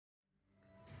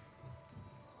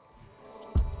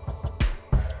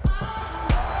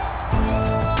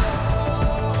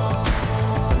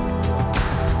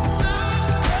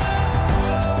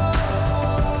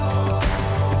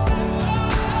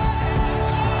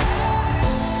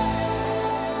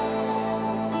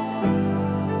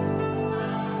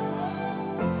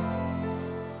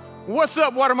What's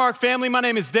up, Watermark family? My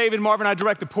name is David Marvin. I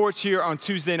direct the porch here on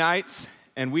Tuesday nights,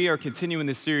 and we are continuing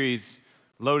this series,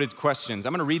 Loaded Questions.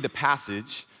 I'm going to read the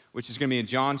passage, which is going to be in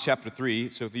John chapter 3.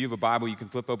 So if you have a Bible, you can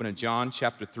flip open to John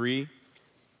chapter 3,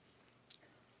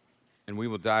 and we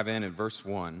will dive in at verse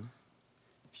 1.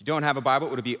 If you don't have a Bible,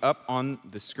 it'll be up on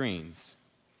the screens.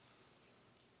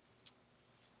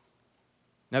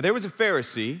 Now there was a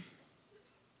Pharisee,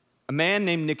 a man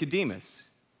named Nicodemus,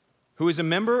 who was a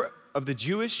member of the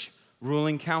Jewish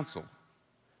ruling council.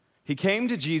 He came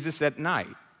to Jesus at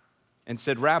night and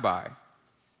said, "Rabbi,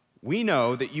 we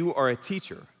know that you are a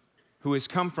teacher who has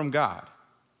come from God,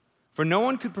 for no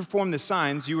one could perform the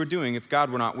signs you are doing if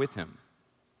God were not with him."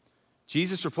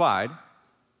 Jesus replied,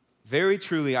 "Very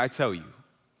truly I tell you,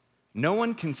 no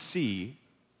one can see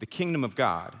the kingdom of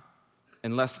God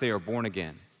unless they are born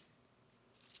again."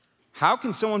 "How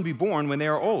can someone be born when they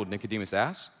are old?" Nicodemus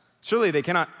asked. "Surely they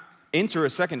cannot enter a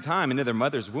second time into their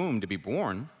mother's womb to be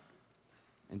born."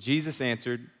 And Jesus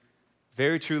answered,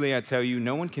 "Very truly I tell you,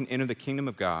 no one can enter the kingdom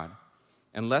of God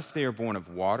unless they are born of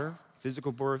water,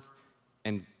 physical birth,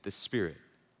 and the Spirit.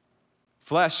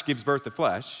 Flesh gives birth to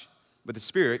flesh, but the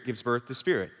Spirit gives birth to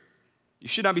spirit. You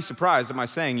should not be surprised at my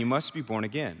saying you must be born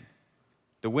again.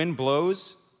 The wind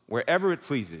blows wherever it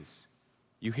pleases.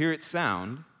 You hear its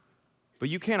sound, but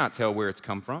you cannot tell where it's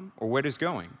come from or where it is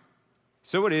going.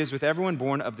 So it is with everyone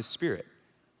born of the Spirit."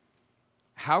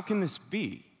 "How can this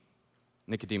be?"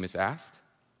 Nicodemus asked.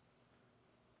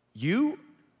 "You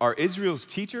are Israel's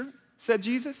teacher," said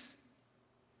Jesus,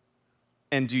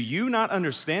 "and do you not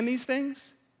understand these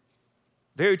things?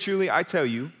 Very truly, I tell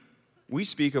you, we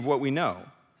speak of what we know,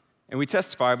 and we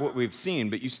testify of what we've seen,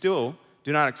 but you still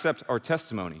do not accept our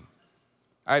testimony.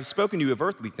 I have spoken to you of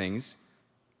earthly things,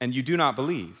 and you do not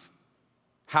believe.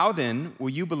 How then will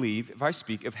you believe if I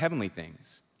speak of heavenly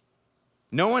things?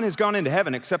 No one has gone into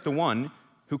heaven except the one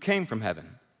who came from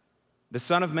heaven, the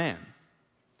Son of Man.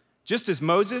 Just as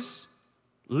Moses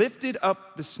lifted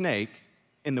up the snake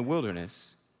in the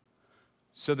wilderness,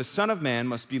 so the Son of Man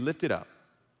must be lifted up,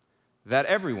 that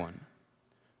everyone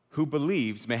who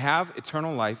believes may have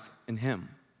eternal life in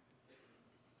him.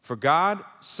 For God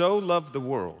so loved the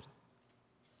world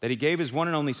that he gave his one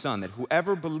and only Son, that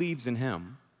whoever believes in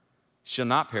him shall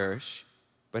not perish,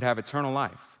 but have eternal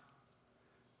life.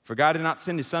 For God did not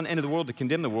send his Son into the world to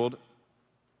condemn the world,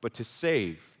 but to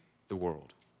save the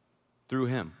world through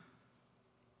him."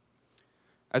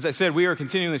 As I said, we are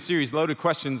continuing this series, Loaded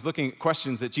Questions, looking at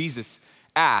questions that Jesus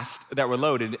asked that were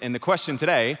loaded. And the question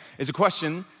today is a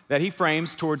question that he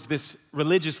frames towards this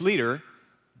religious leader.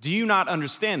 Do you not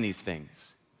understand these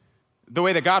things? The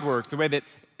way that God works, the way that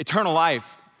eternal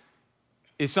life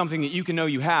is something that you can know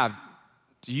you have.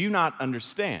 Do you not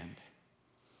understand?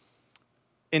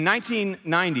 In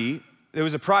 1990, there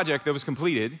was a project that was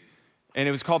completed, and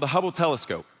it was called the Hubble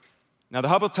Telescope. Now, the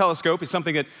Hubble Telescope is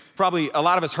something that probably a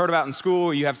lot of us heard about in school,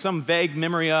 or you have some vague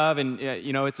memory of, and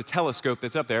it's a telescope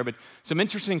that's up there. But some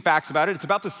interesting facts about it: it's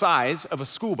about the size of a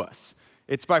school bus.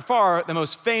 It's by far the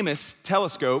most famous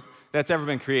telescope that's ever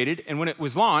been created, and when it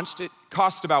was launched, it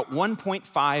cost about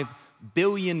 $1.5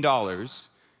 billion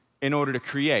in order to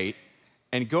create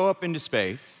and go up into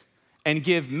space and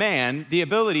give man the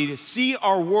ability to see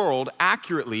our world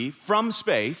accurately from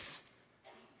space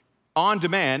on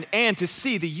demand and to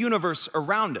see the universe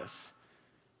around us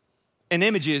and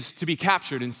images to be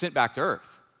captured and sent back to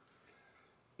Earth.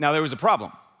 Now, there was a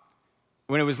problem.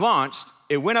 When it was launched,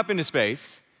 it went up into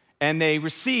space and they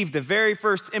received the very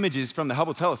first images from the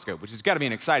Hubble telescope, which has got to be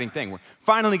an exciting thing. We're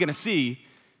finally going to see,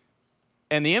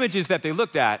 and the images that they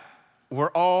looked at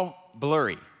were all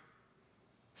blurry.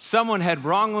 Someone had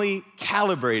wrongly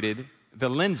calibrated the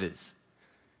lenses.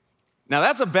 Now,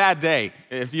 that's a bad day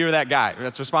if you're that guy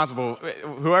that's responsible,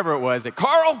 whoever it was, that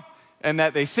Carl, and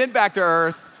that they sent back to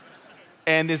Earth,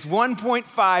 and this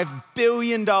 $1.5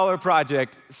 billion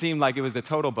project seemed like it was a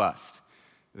total bust,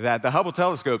 that the Hubble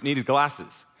telescope needed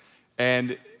glasses.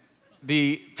 And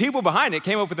the people behind it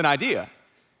came up with an idea.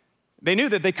 They knew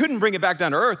that they couldn't bring it back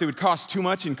down to Earth. It would cost too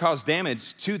much and cause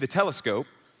damage to the telescope.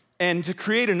 And to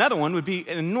create another one would be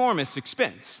an enormous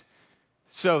expense.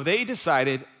 So they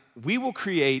decided, we will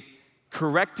create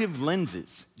corrective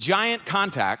lenses, giant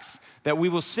contacts that we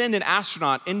will send an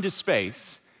astronaut into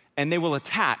space, and they will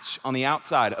attach on the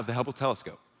outside of the Hubble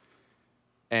telescope.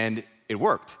 And it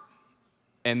worked.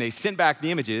 And they sent back the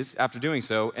images after doing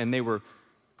so, and they were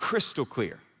crystal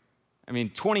clear. I mean,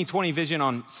 20/20 vision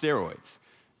on steroids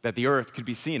that the Earth could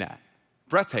be seen at.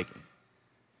 Breathtaking.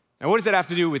 Now, what does that have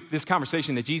to do with this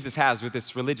conversation that Jesus has with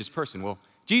this religious person? Well,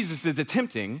 Jesus is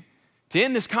attempting to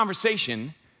end this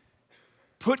conversation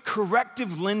put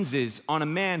corrective lenses on a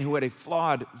man who had a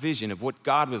flawed vision of what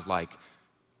God was like,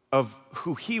 of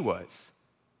who he was,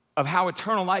 of how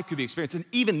eternal life could be experienced, and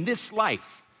even this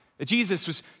life, that Jesus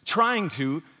was trying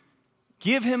to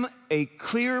give him a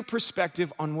clear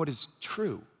perspective on what is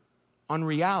true, on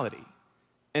reality.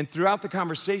 And throughout the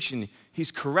conversation,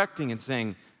 he's correcting and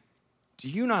saying, do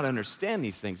you not understand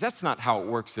these things? That's not how it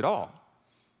works at all.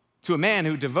 To a man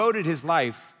who devoted his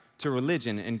life to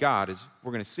religion and God, as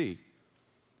we're going to see.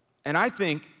 And I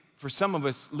think for some of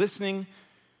us listening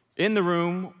in the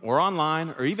room or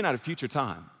online or even at a future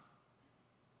time,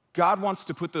 God wants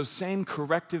to put those same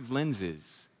corrective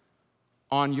lenses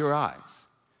on your eyes.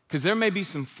 Because there may be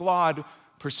some flawed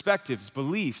perspectives,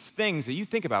 beliefs, things that you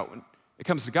think about when it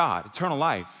comes to God, eternal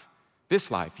life,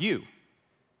 this life, you.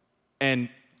 And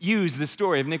use the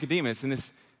story of Nicodemus in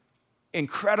this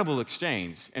incredible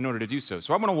exchange in order to do so.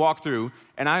 So I'm going to walk through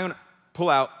and I'm going to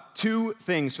pull out two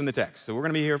things from the text. So we're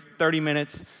going to be here for 30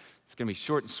 minutes. It's going to be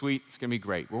short and sweet. It's going to be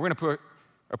great. We're going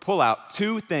to pull out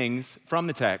two things from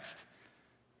the text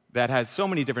that has so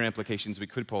many different implications we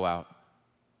could pull out,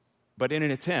 but in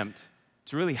an attempt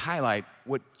to really highlight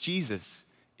what Jesus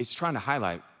is trying to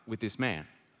highlight with this man.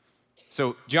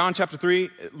 So John chapter 3,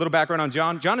 a little background on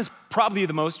John. John is probably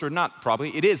the most, or not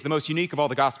probably, it is the most unique of all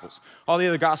the Gospels. All the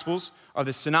other Gospels are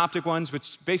the synoptic ones,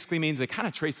 which basically means they kind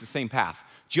of trace the same path.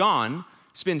 John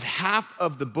spends half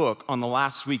of the book on the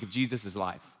last week of Jesus'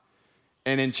 life.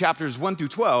 And in chapters 1 through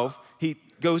 12, he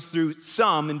goes through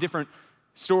some in different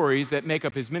stories that make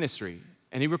up his ministry.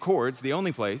 And he records the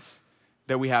only place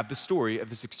that we have the story of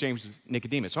this exchange with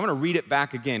Nicodemus. So I'm going to read it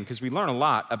back again because we learn a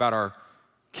lot about our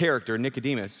character,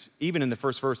 Nicodemus, even in the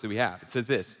first verse that we have. It says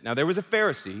this: Now there was a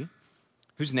Pharisee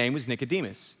whose name was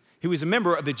Nicodemus. He was a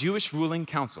member of the Jewish ruling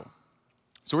council.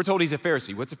 So we're told he's a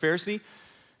Pharisee. What's a Pharisee?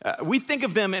 We think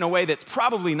of them in a way that's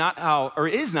probably not how, or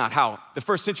is not how, the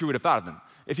first century would have thought of them.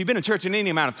 If you've been in church in any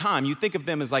amount of time, you think of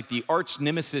them as like the arch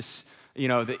nemesis,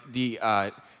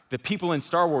 the people in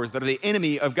Star Wars that are the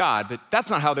enemy of God. But that's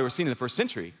not how they were seen in the first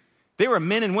century. They were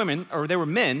men and women, or they were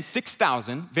men,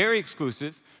 6,000, very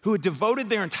exclusive, who had devoted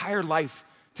their entire life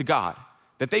to God.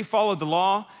 That they followed the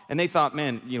law, and they thought,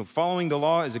 man, following the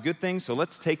law is a good thing, so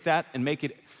let's take that and make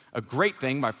it a great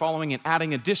thing by following and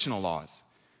adding additional laws.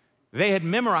 They had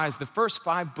memorized the first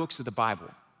 5 books of the Bible.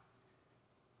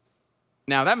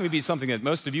 Now, that may be something that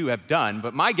most of you have done,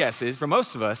 but my guess is, for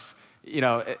most of us,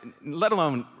 let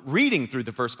alone reading through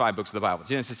the first 5 books of the Bible,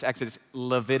 Genesis, Exodus,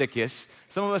 Leviticus,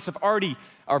 some of us have already,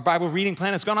 our Bible reading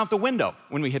plan has gone out the window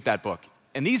when we hit that book.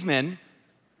 And these men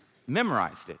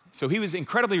memorized it. So he was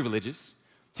incredibly religious.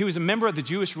 He was a member of the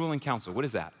Jewish ruling council. What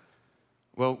is that?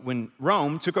 Well, when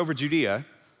Rome took over Judea,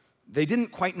 they didn't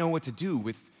quite know what to do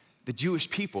with the Jewish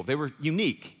people. They were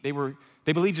unique. They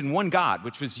believed in one God,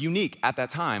 which was unique at that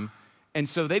time. And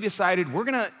so they decided, we're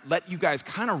going to let you guys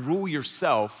kind of rule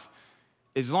yourself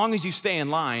as long as you stay in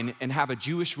line and have a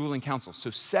Jewish ruling council. So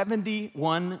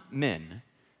 71 men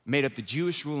made up the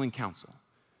Jewish ruling council.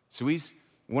 So he's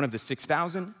one of the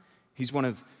 6,000. He's one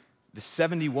of the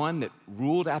 71 that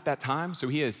ruled at that time. So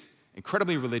he is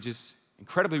incredibly religious,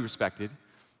 incredibly respected.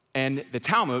 And the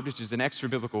Talmud, which is an extra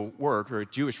biblical work or a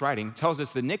Jewish writing, tells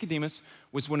us that Nicodemus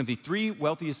was one of the 3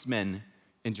 wealthiest men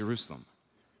in Jerusalem.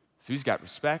 So he's got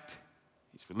respect,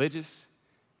 he's religious,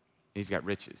 and he's got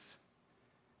riches.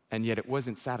 And yet it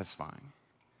wasn't satisfying.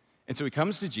 And so he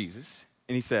comes to Jesus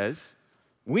and he says,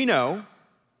 we know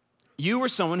you are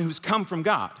someone who's come from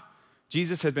God.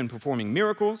 Jesus has been performing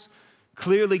miracles.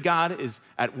 Clearly God is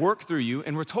at work through you,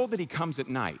 and we're told that he comes at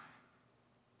night.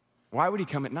 Why would he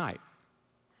come at night?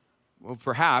 Well,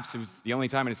 perhaps it was the only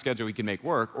time in his schedule he could make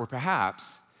work, or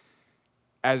perhaps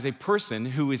as a person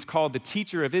who is called the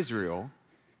teacher of Israel,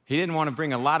 he didn't want to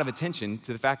bring a lot of attention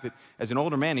to the fact that as an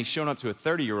older man, he's shown up to a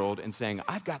 30-year-old and saying,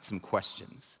 I've got some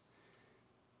questions.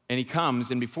 And he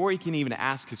comes, and before he can even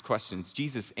ask his questions,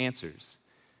 Jesus answers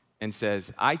and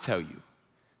says, I tell you,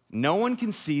 no one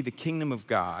can see the kingdom of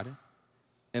God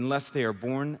unless they are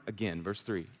born again. Verse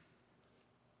 3.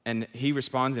 And he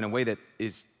responds in a way that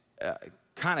is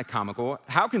kind of comical.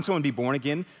 How can someone be born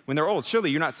again when they're old? Surely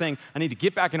you're not saying, I need to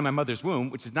get back into my mother's womb,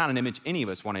 which is not an image any of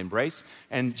us want to embrace.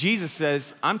 And Jesus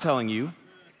says, I'm telling you,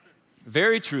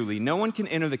 very truly, no one can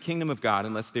enter the kingdom of God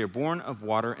unless they are born of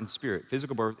water and spirit,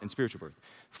 physical birth and spiritual birth.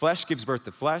 Flesh gives birth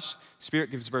to flesh,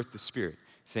 spirit gives birth to spirit.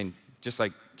 Saying, just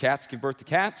like cats give birth to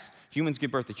cats, humans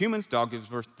give birth to humans, dog gives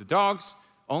birth to dogs,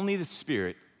 only the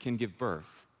spirit can give birth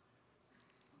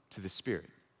to the spirit.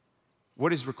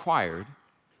 What is required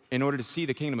in order to see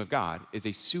the kingdom of God is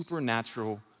a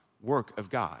supernatural work of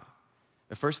God.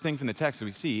 The first thing from the text that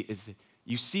we see is that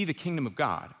you see the kingdom of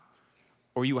God,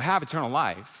 or you will have eternal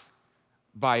life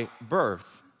by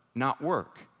birth, not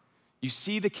work. You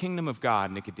see the kingdom of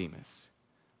God, Nicodemus,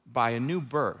 by a new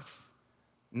birth,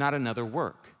 not another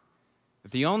work.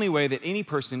 That the only way that any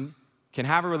person can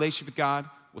have a relationship with God,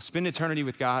 will spend eternity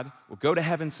with God, will go to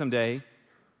heaven someday,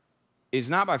 is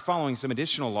not by following some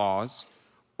additional laws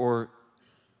or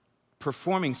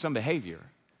performing some behavior,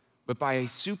 but by a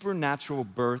supernatural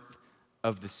birth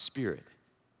of the Spirit.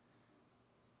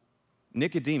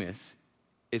 Nicodemus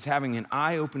is having an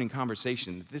eye-opening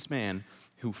conversation with this man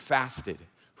who fasted,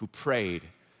 who prayed,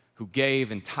 who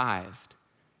gave and tithed,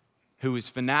 who is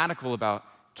fanatical about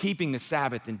keeping the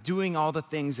Sabbath and doing all the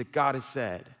things that God has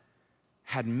said,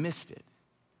 had missed it.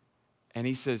 And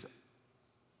he says,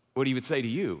 what he would say to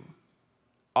you,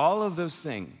 all of those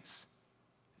things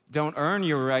don't earn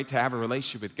your right to have a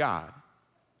relationship with God.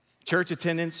 Church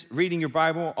attendance, reading your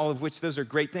Bible, all of which those are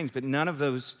great things, but none of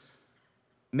those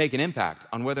make an impact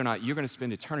on whether or not you're going to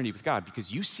spend eternity with God,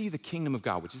 because you see the kingdom of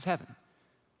God, which is heaven,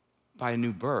 by a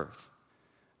new birth,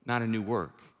 not a new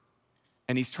work.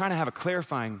 And he's trying to have a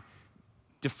clarifying,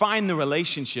 define the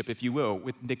relationship, if you will,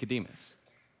 with Nicodemus.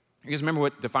 You guys remember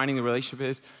what defining the relationship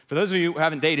is? For those of you who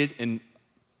haven't dated in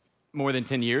more than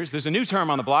 10 years, there's a new term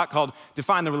on the block called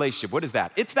define the relationship. What is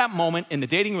that? It's that moment in the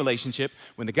dating relationship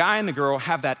when the guy and the girl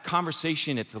have that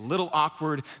conversation. It's a little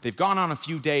awkward. They've gone on a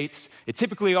few dates. It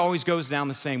typically always goes down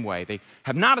the same way. They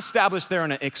have not established they're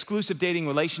in an exclusive dating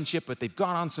relationship, but they've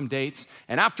gone on some dates.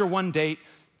 And after one date,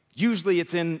 usually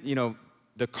it's in,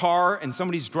 the car in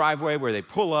somebody's driveway where they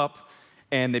pull up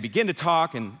and they begin to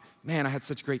talk, and man, I had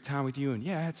such a great time with you, and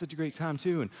yeah, I had such a great time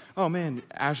too, and oh man,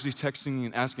 Ashley's texting me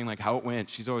and asking like how it went.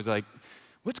 She's always like,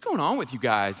 what's going on with you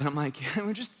guys? And I'm like, yeah,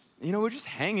 we're just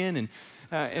hanging, and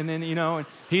then, and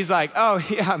he's like, oh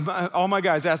yeah, all my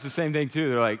guys ask the same thing too.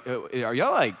 They're like, are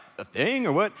y'all like a thing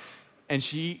or what? And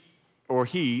she or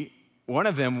he, one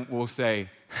of them will say,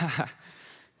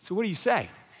 so what do you say?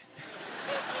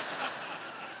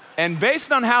 And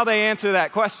based on how they answer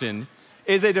that question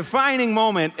is a defining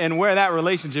moment in where that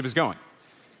relationship is going.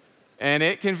 And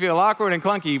it can feel awkward and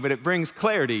clunky, but it brings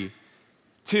clarity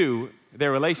to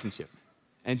their relationship.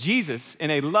 And Jesus, in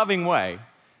a loving way,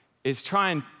 is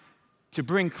trying to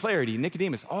bring clarity.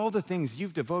 Nicodemus, all the things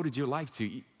you've devoted your life to,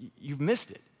 you've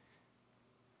missed it.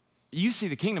 You see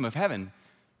the kingdom of heaven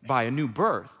by a new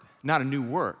birth, not a new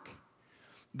work.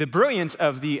 The brilliance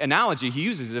of the analogy he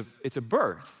uses of it's a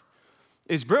birth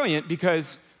is brilliant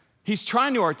because he's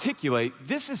trying to articulate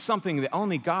this is something that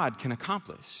only God can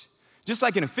accomplish. Just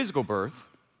like in a physical birth,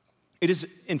 it is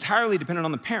entirely dependent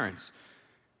on the parents.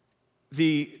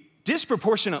 The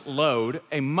disproportionate load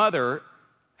a mother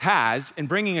has in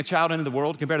bringing a child into the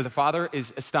world compared to the father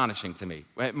is astonishing to me.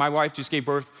 My wife just gave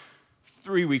birth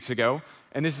 3 weeks ago,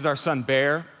 and this is our son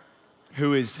Bear,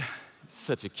 who is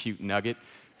such a cute nugget,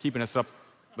 keeping us up,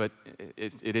 but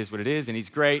it is what it is, and he's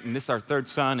great, and this is our third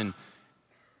son, and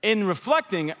in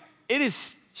reflecting, it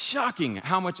is shocking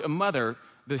how much a mother,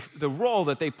 the role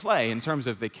that they play in terms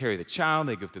of they carry the child,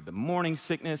 they go through the morning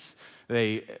sickness,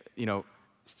 they,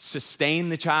 sustain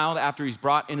the child after he's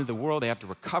brought into the world, they have to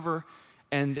recover.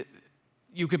 And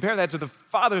you compare that to the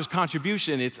father's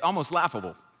contribution, it's almost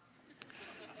laughable.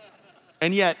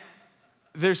 And yet,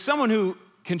 there's someone who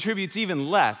contributes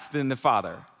even less than the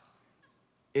father.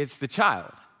 It's the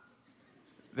child.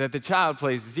 That the child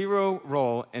plays zero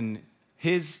role in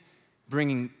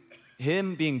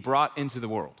him being brought into the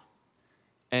world.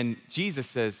 And Jesus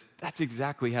says that's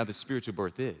exactly how the spiritual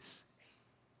birth is.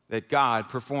 That God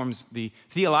performs the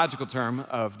theological term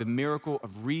of the miracle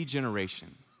of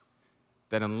regeneration.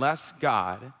 That unless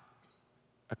God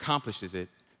accomplishes it,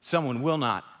 someone will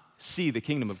not see the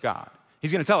kingdom of God.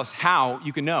 He's going to tell us how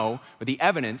you can know with the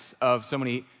evidence of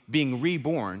somebody being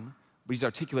reborn, but he's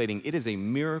articulating it is a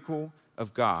miracle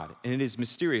of God, and it is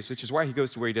mysterious, which is why he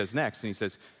goes to where he does next, and he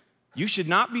says, you should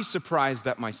not be surprised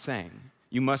at my saying,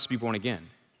 you must be born again.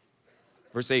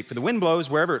 Verse 8, for the wind blows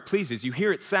wherever it pleases, you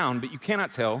hear its sound, but you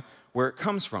cannot tell where it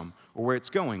comes from or where it's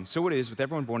going. So it is with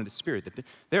everyone born of the Spirit. That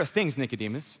there are things,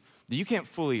 Nicodemus, that you can't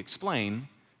fully explain,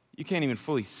 you can't even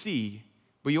fully see,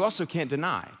 but you also can't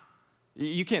deny.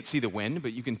 You can't see the wind,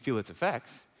 but you can feel its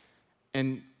effects.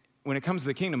 And when it comes to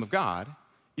the kingdom of God,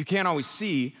 you can't always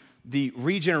see the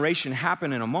regeneration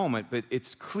happen in a moment, but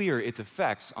it's clear its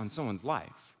effects on someone's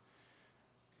life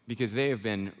because they have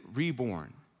been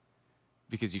reborn,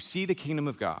 because you see the kingdom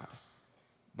of God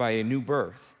by a new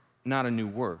birth, not a new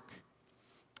work.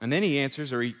 And then he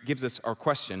answers, or he gives us our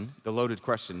question, the loaded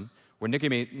question, where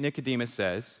Nicodemus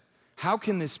says, how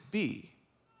can this be?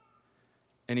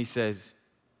 And he says,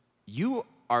 you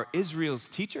are Israel's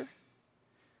teacher,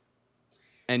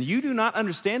 and you do not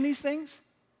understand these things?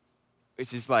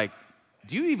 Which is like,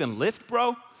 do you even lift,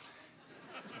 bro?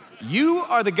 You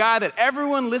are the guy that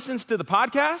everyone listens to the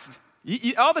podcast?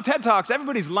 All the TED Talks,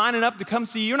 everybody's lining up to come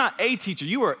see you. You're not a teacher.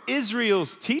 You are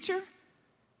Israel's teacher?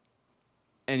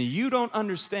 And you don't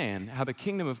understand how the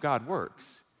kingdom of God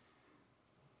works.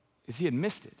 Is he had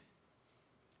missed it.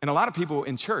 And a lot of people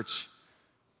in church,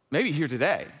 maybe here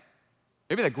today,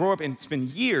 maybe that grow up and spend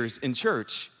years in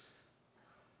church,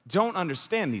 don't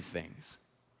understand these things.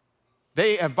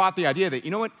 They have bought the idea that,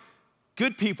 you know what?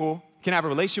 Good people can have a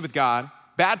relationship with God.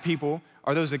 Bad people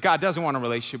are those that God doesn't want a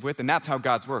relationship with, and that's how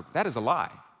God's work. That is a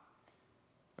lie.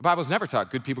 The Bible's never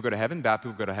taught good people go to heaven, bad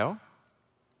people go to hell.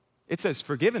 It says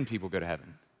forgiven people go to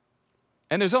heaven.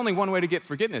 And there's only one way to get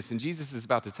forgiveness, and Jesus is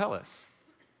about to tell us.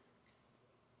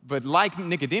 But like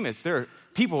Nicodemus, there are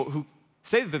people who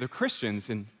say that they're Christians,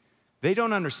 and they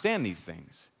don't understand these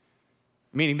things,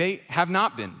 meaning they have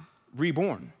not been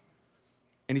reborn.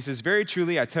 And he says, very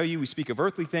truly, I tell you, we speak of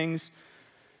earthly things.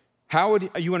 How would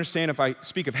you understand if I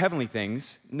speak of heavenly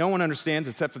things? No one understands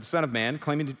except for the Son of Man,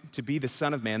 claiming to be the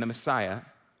Son of Man, the Messiah,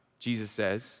 Jesus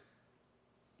says.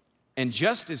 And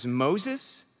just as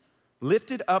Moses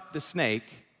lifted up the snake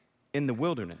in the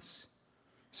wilderness.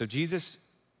 So Jesus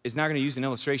is now going to use an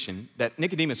illustration that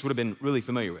Nicodemus would have been really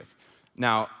familiar with.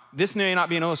 Now, this may not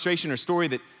be an illustration or story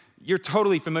that you're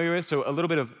totally familiar with, so a little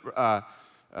bit of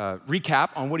recap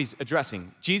on what he's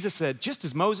addressing. Jesus said, just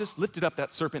as Moses lifted up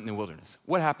that serpent in the wilderness.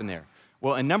 What happened there?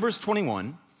 Well, in Numbers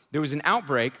 21, there was an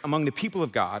outbreak among the people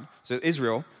of God. So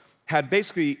Israel had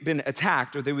basically been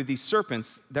attacked, or there were these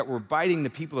serpents that were biting the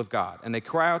people of God. And they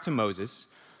cry out to Moses,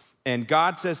 and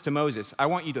God says to Moses, I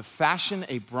want you to fashion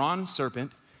a bronze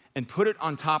serpent and put it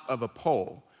on top of a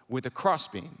pole with a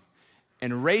crossbeam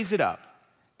and raise it up.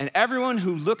 And everyone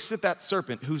who looks at that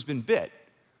serpent who's been bit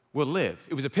will live.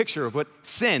 It was a picture of what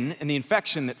sin and the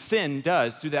infection that sin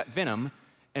does through that venom,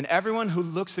 and everyone who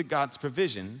looks at God's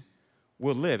provision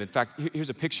will live. In fact, here's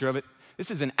a picture of it.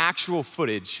 This is an actual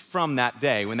footage from that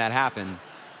day when that happened.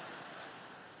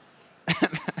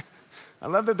 I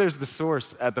love that there's the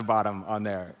source at the bottom on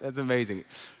there. That's amazing.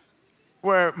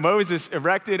 Where Moses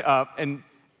erected up and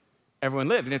everyone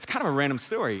lived. And it's kind of a random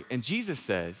story. And Jesus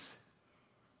says,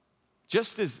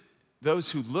 just as those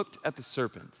who looked at the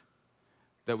serpent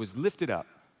that was lifted up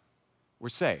were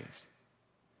saved,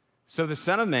 so the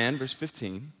Son of Man, verse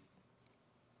 15,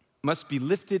 must be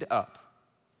lifted up,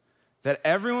 that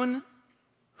everyone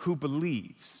who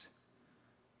believes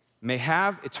may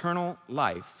have eternal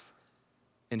life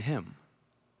in him.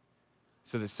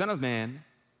 So the Son of Man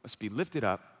must be lifted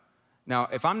up. Now,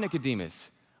 if I'm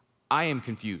Nicodemus, I am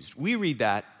confused. We read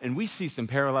that and we see some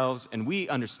parallels and we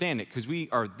understand it because we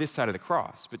are this side of the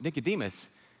cross. But Nicodemus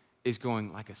is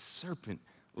going like a serpent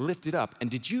lifted up.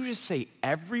 And did you just say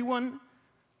everyone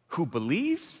who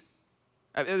believes?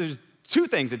 There's two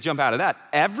things that jump out of that.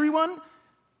 Everyone?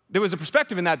 There was a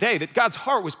perspective in that day that God's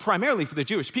heart was primarily for the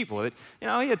Jewish people. That, he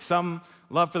had some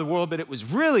love for the world, but it was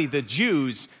really the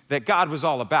Jews that God was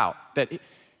all about. That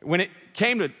when it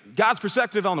came to God's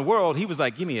perspective on the world, he was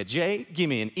like, give me a J, give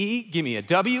me an E, give me a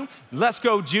W, let's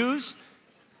go Jews.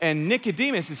 And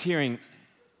Nicodemus is hearing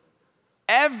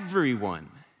everyone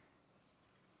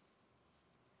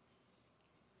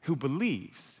who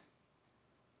believes,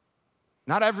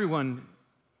 not everyone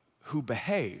who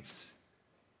behaves,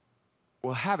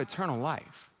 will have eternal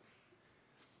life.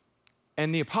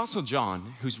 And the Apostle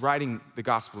John, who's writing the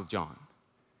Gospel of John,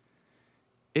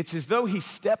 it's as though he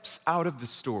steps out of the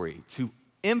story to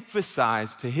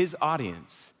emphasize to his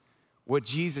audience what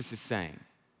Jesus is saying.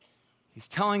 He's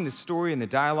telling the story and the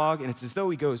dialogue, and it's as though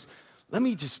he goes, let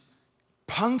me just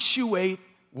punctuate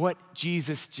what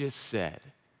Jesus just said.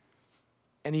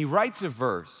 And he writes a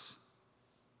verse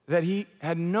that he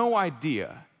had no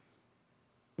idea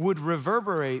would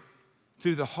reverberate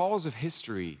through the halls of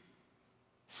history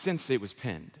since it was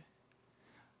penned.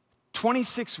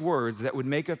 26 words that would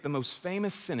make up the most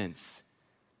famous sentence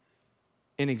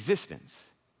in existence.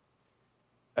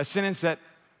 A sentence that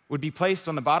would be placed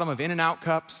on the bottom of In-N-Out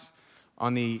cups,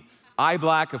 on the eye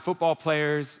black of football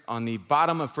players, on the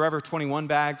bottom of Forever 21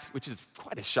 bags, which is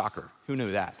quite a shocker. Who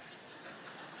knew that?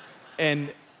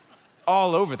 And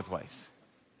all over the place.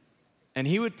 And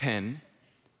he would pen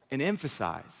and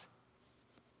emphasize,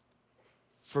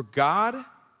 for God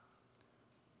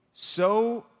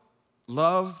so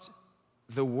loved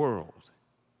the world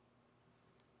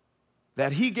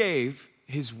that he gave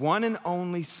his one and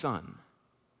only Son,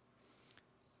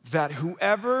 that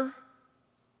whoever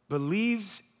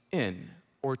believes in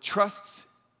or trusts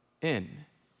in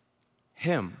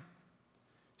him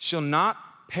shall not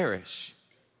perish,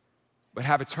 but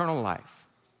have eternal life.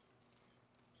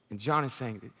 And John is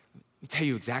saying, let me tell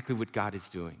you exactly what God is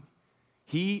doing.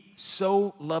 He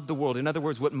so loved the world. In other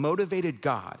words, what motivated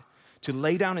God to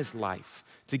lay down his life,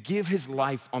 to give his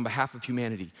life on behalf of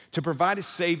humanity, to provide a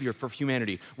savior for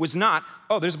humanity was not,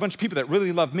 oh, there's a bunch of people that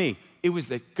really love me. It was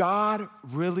that God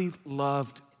really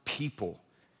loved people.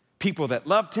 People that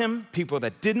loved him, people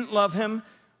that didn't love him,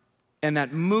 and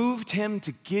that moved him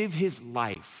to give his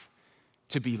life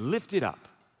to be lifted up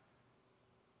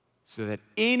so that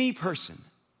any person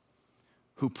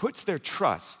who puts their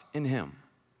trust in him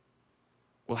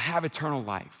will have eternal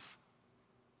life.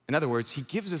 In other words, he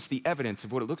gives us the evidence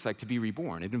of what it looks like to be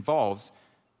reborn. It involves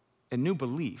a new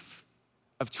belief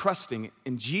of trusting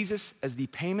in Jesus as the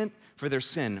payment for their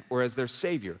sin or as their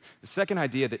Savior. The second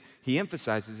idea that he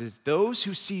emphasizes is those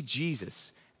who see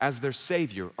Jesus as their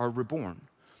Savior are reborn.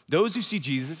 Those who see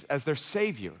Jesus as their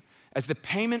Savior, as the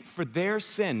payment for their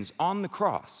sins on the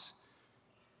cross,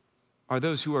 are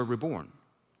those who are reborn.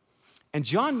 And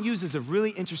John uses a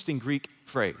really interesting Greek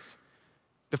phrase.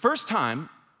 The first time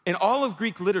in all of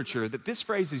Greek literature that this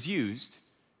phrase is used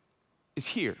is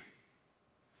here.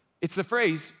 It's the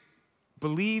phrase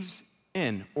believes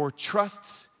in or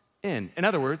trusts in. In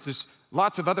other words, there's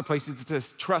lots of other places it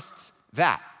says trusts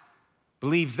that,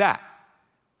 believes that.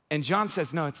 And John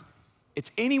says, no,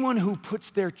 it's anyone who puts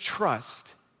their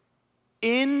trust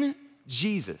in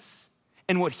Jesus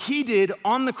and what he did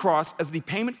on the cross as the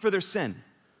payment for their sin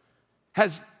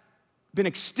has been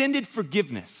extended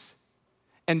forgiveness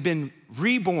and been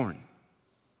reborn.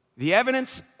 The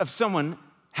evidence of someone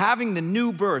having the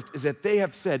new birth is that they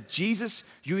have said, Jesus,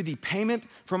 you're the payment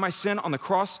for my sin on the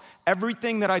cross.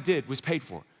 Everything that I did was paid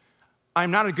for.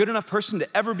 I'm not a good enough person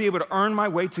to ever be able to earn my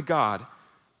way to God,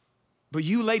 but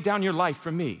you laid down your life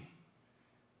for me.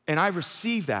 And I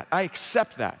receive that. I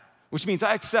accept that, which means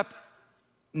I accept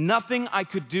nothing I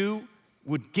could do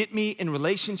would get me in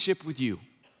relationship with you.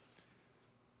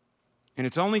 And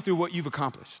it's only through what you've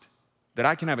accomplished that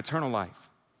I can have eternal life.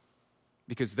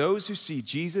 Because those who see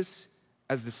Jesus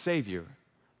as the Savior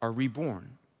are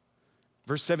reborn.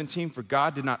 Verse 17, for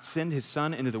God did not send his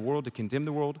Son into the world to condemn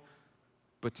the world,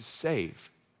 but to save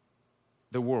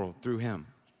the world through him.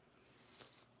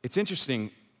 It's interesting,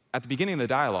 at the beginning of the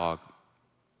dialogue,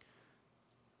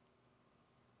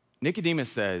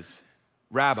 Nicodemus says,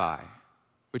 Rabbi,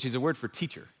 which is a word for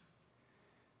teacher.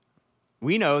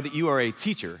 We know that you are a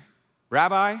teacher.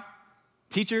 Rabbi,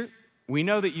 teacher, we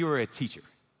know that you are a teacher.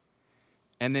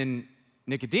 And then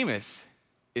Nicodemus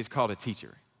is called a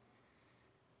teacher.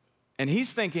 And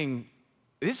he's thinking,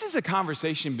 this is a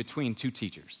conversation between two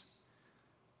teachers.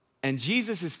 And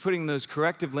Jesus is putting those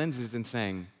corrective lenses and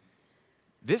saying,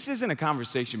 this isn't a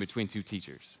conversation between two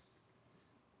teachers.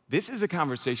 This is a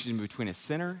conversation between a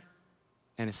sinner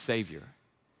and a Savior.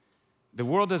 The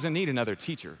world doesn't need another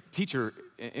teacher. Teacher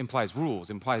implies rules,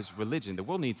 implies religion. The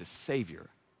world needs a Savior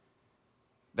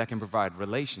that can provide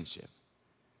relationship.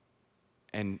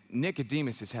 And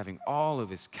Nicodemus is having all of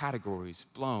his categories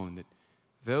blown, that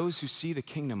those who see the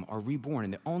kingdom are reborn.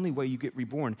 And the only way you get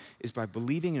reborn is by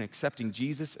believing and accepting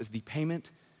Jesus as the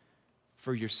payment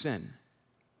for your sin.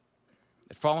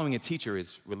 That following a teacher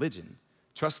is religion.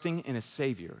 Trusting in a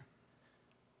Savior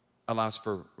allows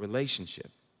for relationship.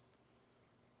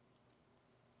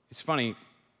 It's funny,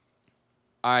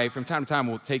 I, from time to time,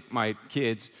 will take my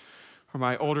kids or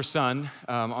my older son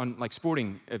on like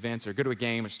sporting events or go to a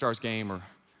game, a Stars game, or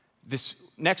this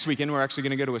next weekend we're actually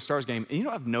gonna go to a Stars game. And you know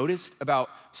what I've noticed about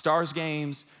Stars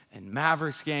games and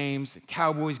Mavericks games and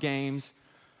Cowboys games?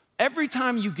 Every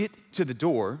time you get to the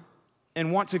door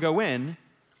and want to go in,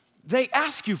 they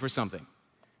ask you for something.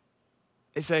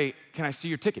 They say, can I see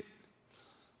your ticket?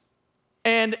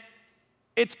 And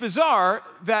it's bizarre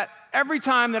that every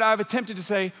time that I've attempted to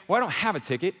say, well, I don't have a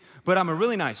ticket, but I'm a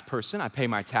really nice person. I pay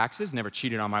my taxes, never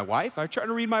cheated on my wife. I try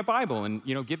to read my Bible and,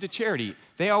 give to charity.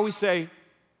 They always say,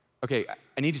 okay,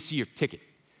 I need to see your ticket.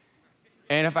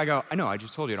 And if I go, I know, I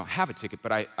just told you I don't have a ticket,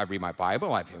 but I read my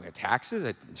Bible, I pay my taxes,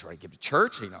 I try to give to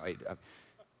church,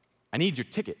 I need your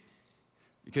ticket.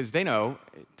 Because they know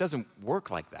it doesn't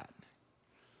work like that.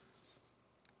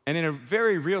 And in a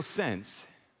very real sense,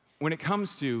 when it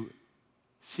comes to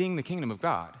seeing the kingdom of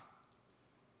God,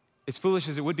 as foolish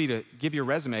as it would be to give your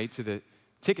resume to the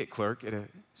ticket clerk at a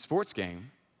sports game,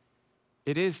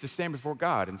 it is to stand before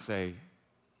God and say,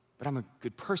 but I'm a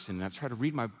good person, and I've tried to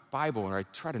read my Bible, or I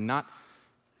try to not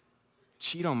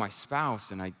cheat on my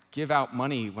spouse, and I give out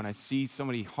money when I see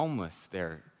somebody homeless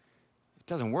there. It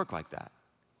doesn't work like that.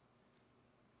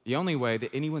 The only way that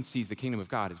anyone sees the kingdom of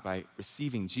God is by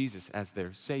receiving Jesus as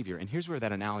their Savior. And here's where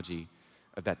that analogy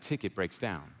of that ticket breaks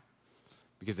down.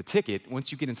 Because the ticket,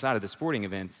 once you get inside of the sporting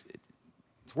events,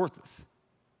 it's worthless.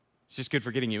 It's just good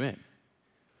for getting you in.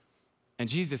 And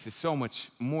Jesus is so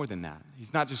much more than that.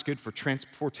 He's not just good for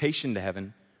transportation to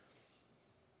heaven.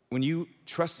 When you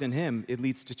trust in him, it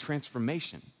leads to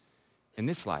transformation in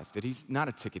this life, that he's not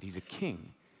a ticket, he's a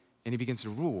king. And he begins to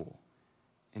rule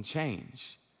and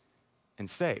change and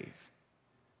save.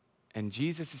 And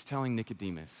Jesus is telling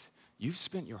Nicodemus, you've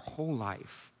spent your whole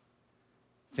life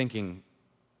thinking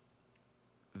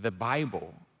the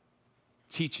Bible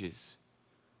teaches,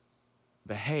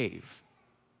 behave,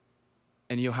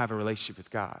 and you'll have a relationship with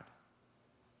God.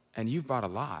 And you've bought a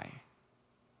lie.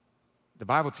 The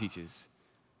Bible teaches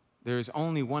there is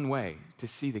only one way to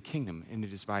see the kingdom, and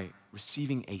it is by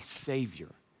receiving a Savior,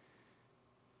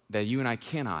 that you and I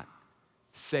cannot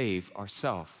save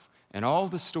ourselves. And all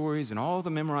the stories and all the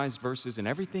memorized verses and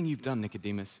everything you've done,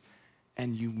 Nicodemus,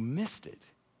 and you missed it.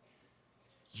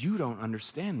 You don't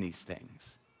understand these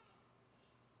things.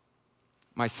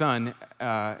 My son,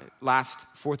 last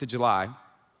 4th of July,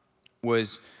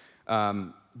 was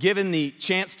given the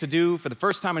chance to do, for the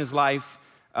first time in his life,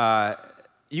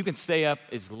 you can stay up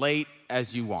as late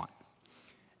as you want,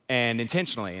 and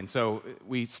intentionally. And so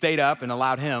we stayed up and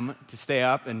allowed him to stay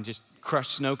up and just crush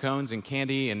snow cones and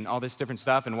candy and all this different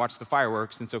stuff and watch the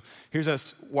fireworks. And so here's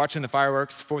us watching the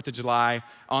fireworks, 4th of July,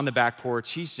 on the back porch.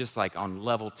 He's just like on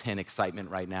level 10 excitement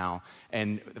right now.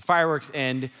 And the fireworks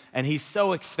end, and he's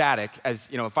so ecstatic, as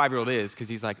a 5-year-old is, because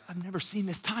he's like, I've never seen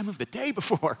this time of the day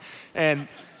before. And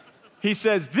he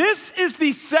says, this is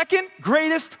the second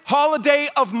greatest holiday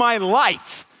of my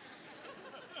life.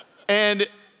 And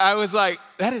I was like,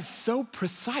 that is so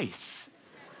precise.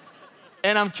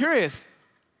 And I'm curious,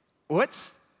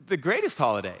 what's the greatest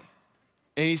holiday?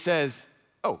 And he says,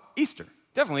 oh, Easter,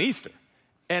 definitely Easter.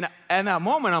 And at that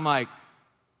moment, I'm like,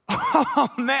 oh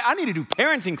man, I need to do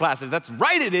parenting classes. That's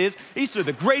right, it is. Easter,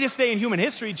 the greatest day in human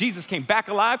history. Jesus came back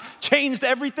alive, changed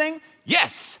everything.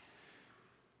 Yes.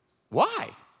 Why?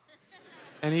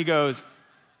 And he goes,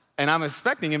 and I'm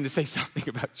expecting him to say something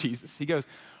about Jesus. He goes,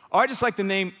 oh, I just like the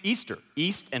name Easter.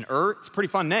 East and It's a pretty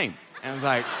fun name. And I was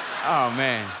like, oh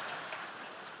man.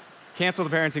 Cancel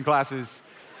the parenting classes.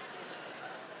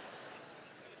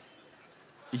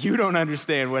 You don't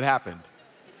understand what happened.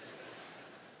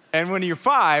 And when you're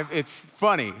 5, it's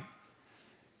funny.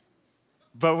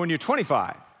 But when you're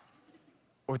 25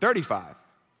 or 35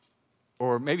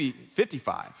 or maybe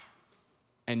 55,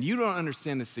 and you don't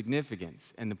understand the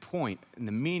significance and the point and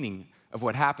the meaning of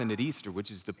what happened at Easter,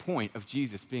 which is the point of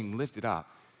Jesus being lifted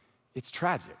up, it's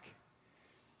tragic.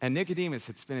 And Nicodemus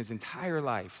had spent his entire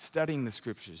life studying the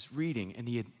scriptures, reading, and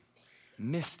he had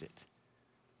missed it.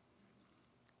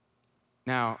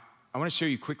 Now, I want to show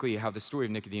you quickly how the story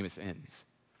of Nicodemus ends.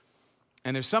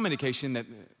 And there's some indication that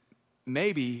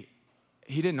maybe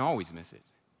he didn't always miss it.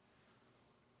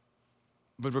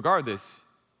 But regardless,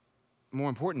 more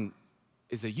important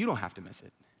is that you don't have to miss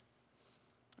it.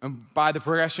 And by the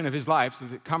progression of his life, so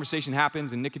the conversation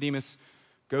happens and Nicodemus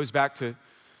goes back to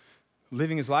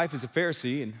living his life as a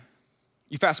Pharisee. And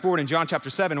you fast forward in John chapter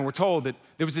 7, and we're told that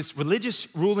there was this religious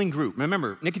ruling group.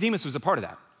 Remember, Nicodemus was a part of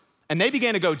that. And they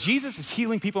began to go, Jesus is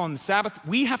healing people on the Sabbath.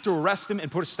 We have to arrest him and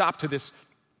put a stop to this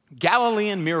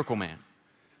Galilean miracle man.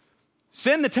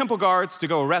 Send the temple guards to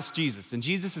go arrest Jesus. And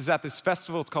Jesus is at this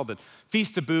festival. It's called the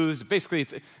Feast of Booths. Basically,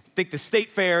 it's, I think, the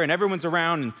state fair, and everyone's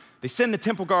around. And they send the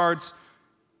temple guards.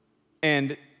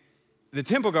 And the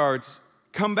temple guards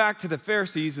come back to the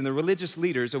Pharisees and the religious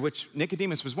leaders, of which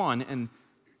Nicodemus was one. And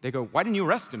they go, why didn't you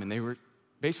arrest him? And they were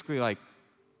basically like,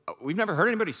 oh, we've never heard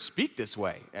anybody speak this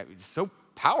way. It's so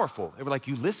powerful. They were like,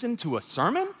 you listened to a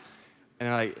sermon? And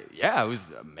they're like, yeah, it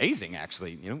was amazing,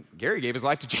 actually. Gary gave his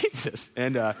life to Jesus.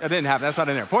 And that didn't happen. That's not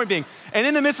in there. Point being, and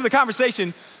in the midst of the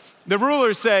conversation, the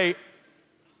rulers say,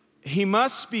 he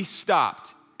must be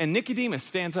stopped. And Nicodemus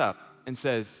stands up and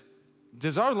says,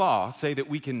 does our law say that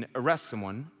we can arrest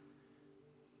someone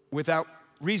without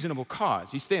reasonable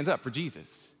cause? He stands up for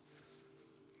Jesus.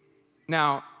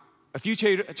 Now, a few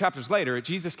chapters later,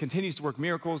 Jesus continues to work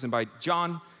miracles, and by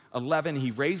John 11,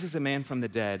 he raises a man from the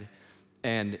dead,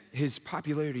 and his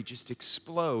popularity just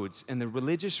explodes. And the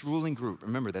religious ruling group,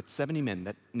 remember that 70 men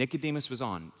that Nicodemus was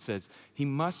on, says he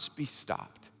must be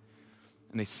stopped.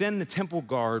 And they send the temple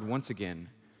guard once again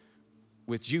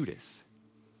with Judas.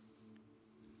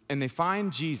 And they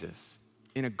find Jesus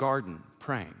in a garden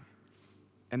praying.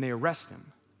 And they arrest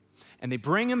him. And they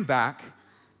bring him back,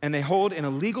 and they hold an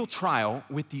illegal trial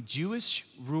with the Jewish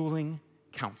ruling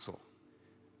council,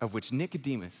 of which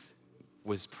Nicodemus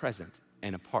was present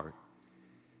and a part.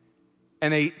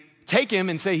 And they take him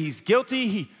and say he's guilty,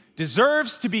 he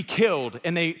deserves to be killed.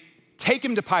 And they take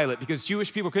him to Pilate because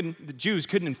the Jews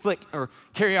couldn't inflict or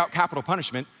carry out capital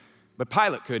punishment. but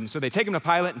Pilate could. And so they take him to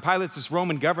Pilate, and Pilate's this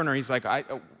Roman governor. He's like,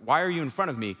 why are you in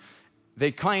front of me? They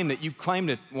claim that you claim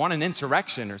to want an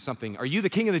insurrection or something. Are you the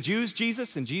king of the Jews,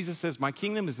 Jesus? And Jesus says, my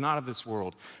kingdom is not of this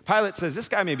world. Pilate says, this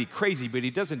guy may be crazy, but he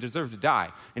doesn't deserve to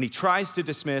die. And he tries to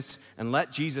dismiss and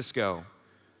let Jesus go.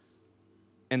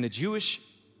 And the Jewish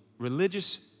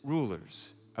religious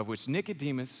rulers, of which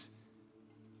Nicodemus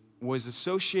was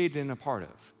associated and a part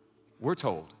of, we're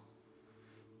told,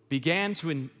 began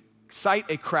to incite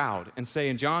a crowd and say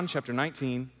in John chapter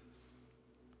 19,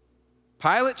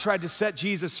 Pilate tried to set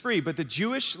Jesus free, but the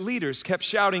Jewish leaders kept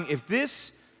shouting,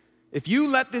 if you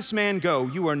let this man go,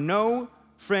 you are no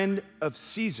friend of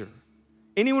Caesar.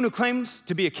 Anyone who claims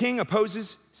to be a king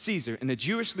opposes Caesar. And the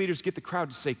Jewish leaders get the crowd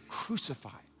to say, crucify,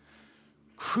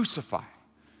 crucify,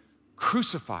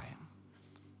 crucify him.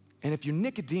 And if you're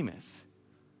Nicodemus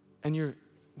and you're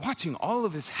watching all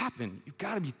of this happen, you've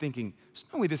got to be thinking, there's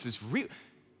no way this is real.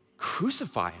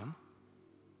 Crucify him?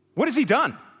 What has he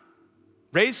done?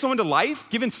 Raised someone to life?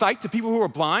 Given sight to people who are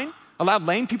blind? Allowed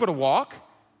lame people to walk?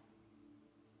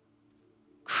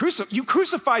 You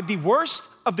crucified the worst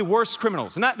of the worst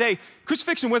criminals. In that day,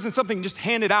 crucifixion wasn't something just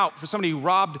handed out for somebody who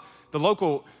robbed the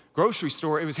local grocery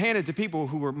store. It was handed to people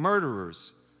who were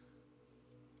murderers.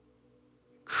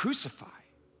 Crucify.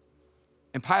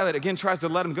 And Pilate again tries to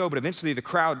let him go, but eventually the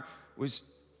crowd was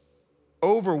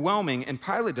overwhelming, and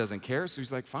Pilate doesn't care, so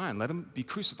he's like, fine, let him be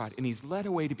crucified. And he's led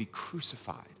away to be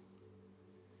crucified.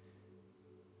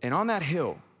 And on that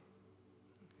hill,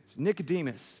 it's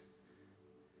Nicodemus,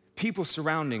 people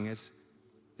surrounding as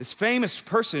this famous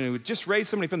person who had just raised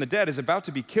somebody from the dead is about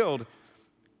to be killed.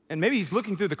 And maybe he's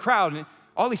looking through the crowd, and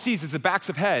all he sees is the backs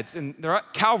of heads. And they're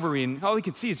at Calvary, and all he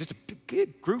can see is just a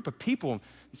big group of people,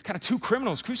 these kind of two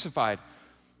criminals crucified.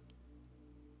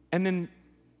 And then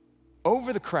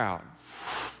over the crowd,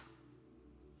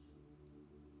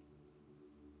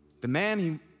 the man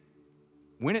he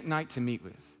went at night to meet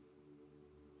with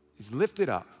is lifted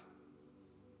up,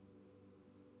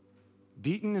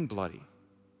 beaten and bloody,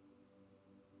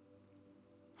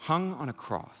 hung on a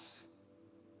cross.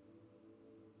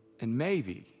 And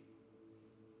maybe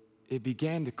it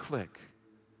began to click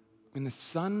when the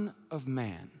Son of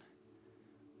Man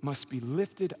must be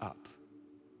lifted up,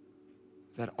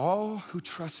 that all who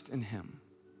trust in him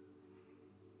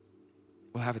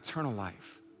will have eternal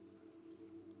life.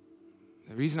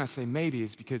 The reason I say maybe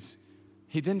is because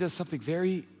he then does something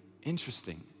very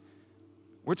interesting.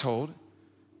 We're told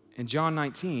in John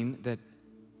 19 that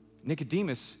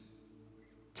Nicodemus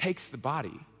takes the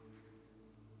body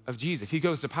of Jesus. He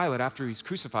goes to Pilate after he's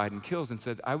crucified and kills and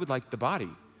said, I would like the body.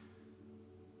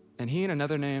 And he and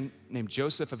another man named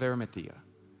Joseph of Arimathea.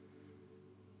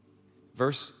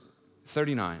 Verse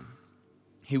 39,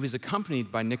 he was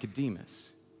accompanied by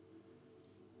Nicodemus.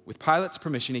 With Pilate's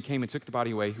permission, he came and took the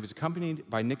body away. He was accompanied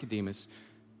by Nicodemus,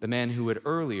 the man who had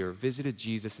earlier visited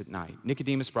Jesus at night.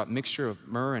 Nicodemus brought a mixture of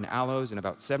myrrh and aloes and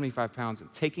about 75 pounds,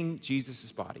 and taking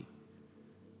Jesus' body,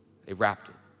 they wrapped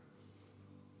it.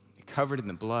 They covered it in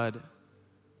the blood of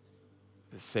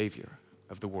the Savior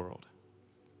of the world.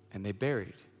 And they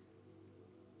buried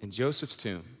in Joseph's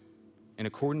tomb in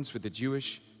accordance with the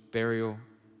Jewish burial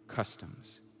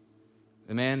customs.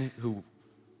 The man who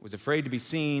was afraid to be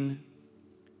seen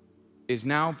is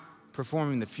now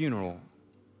performing the funeral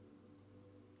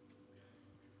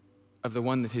of the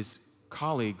one that his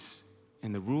colleagues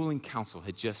and the ruling council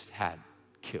had just had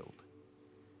killed.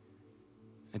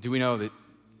 And do we know that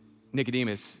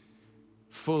Nicodemus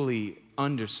fully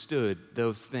understood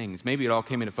those things? Maybe it all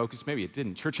came into focus, maybe it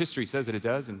didn't. Church history says that it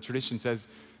does, and tradition says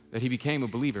that he became a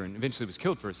believer and eventually was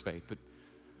killed for his faith. But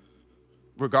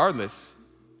regardless,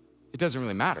 it doesn't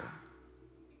really matter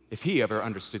if he ever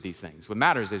understood these things. What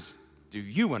matters is, do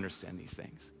you understand these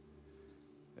things?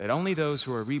 That only those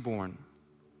who are reborn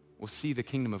will see the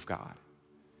kingdom of God.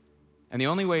 And the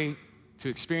only way to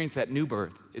experience that new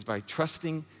birth is by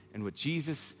trusting in what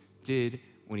Jesus did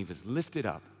when he was lifted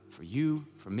up for you,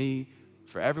 for me,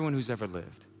 for everyone who's ever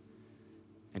lived,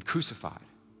 and crucified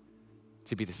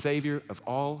to be the Savior of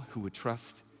all who would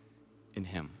trust in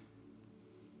him.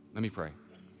 Let me pray.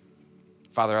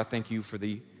 Father, I thank you for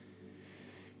the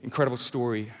incredible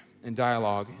story and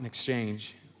dialogue and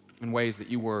exchange in ways that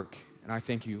you work. And I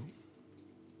thank you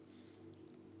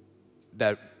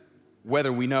that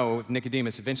whether we know if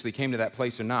Nicodemus eventually came to that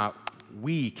place or not,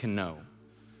 we can know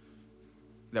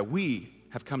that we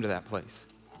have come to that place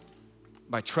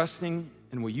by trusting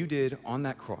in what you did on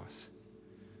that cross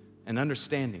and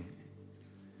understanding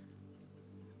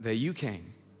that you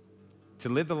came to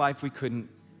live the life we couldn't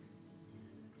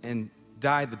and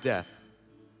die the death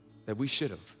that we should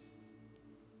have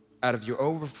out of your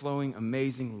overflowing,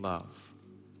 amazing love.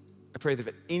 I pray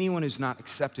that anyone who's not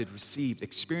accepted, received,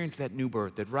 experienced that new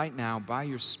birth, that right now, by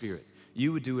your Spirit,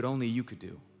 you would do what only you could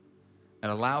do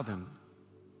and allow them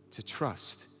to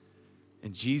trust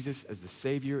in Jesus as the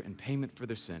Savior and payment for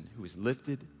their sin, who was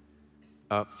lifted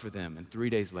up for them and 3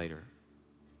 days later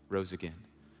rose again.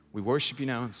 We worship you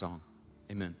now in song.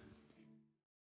 Amen.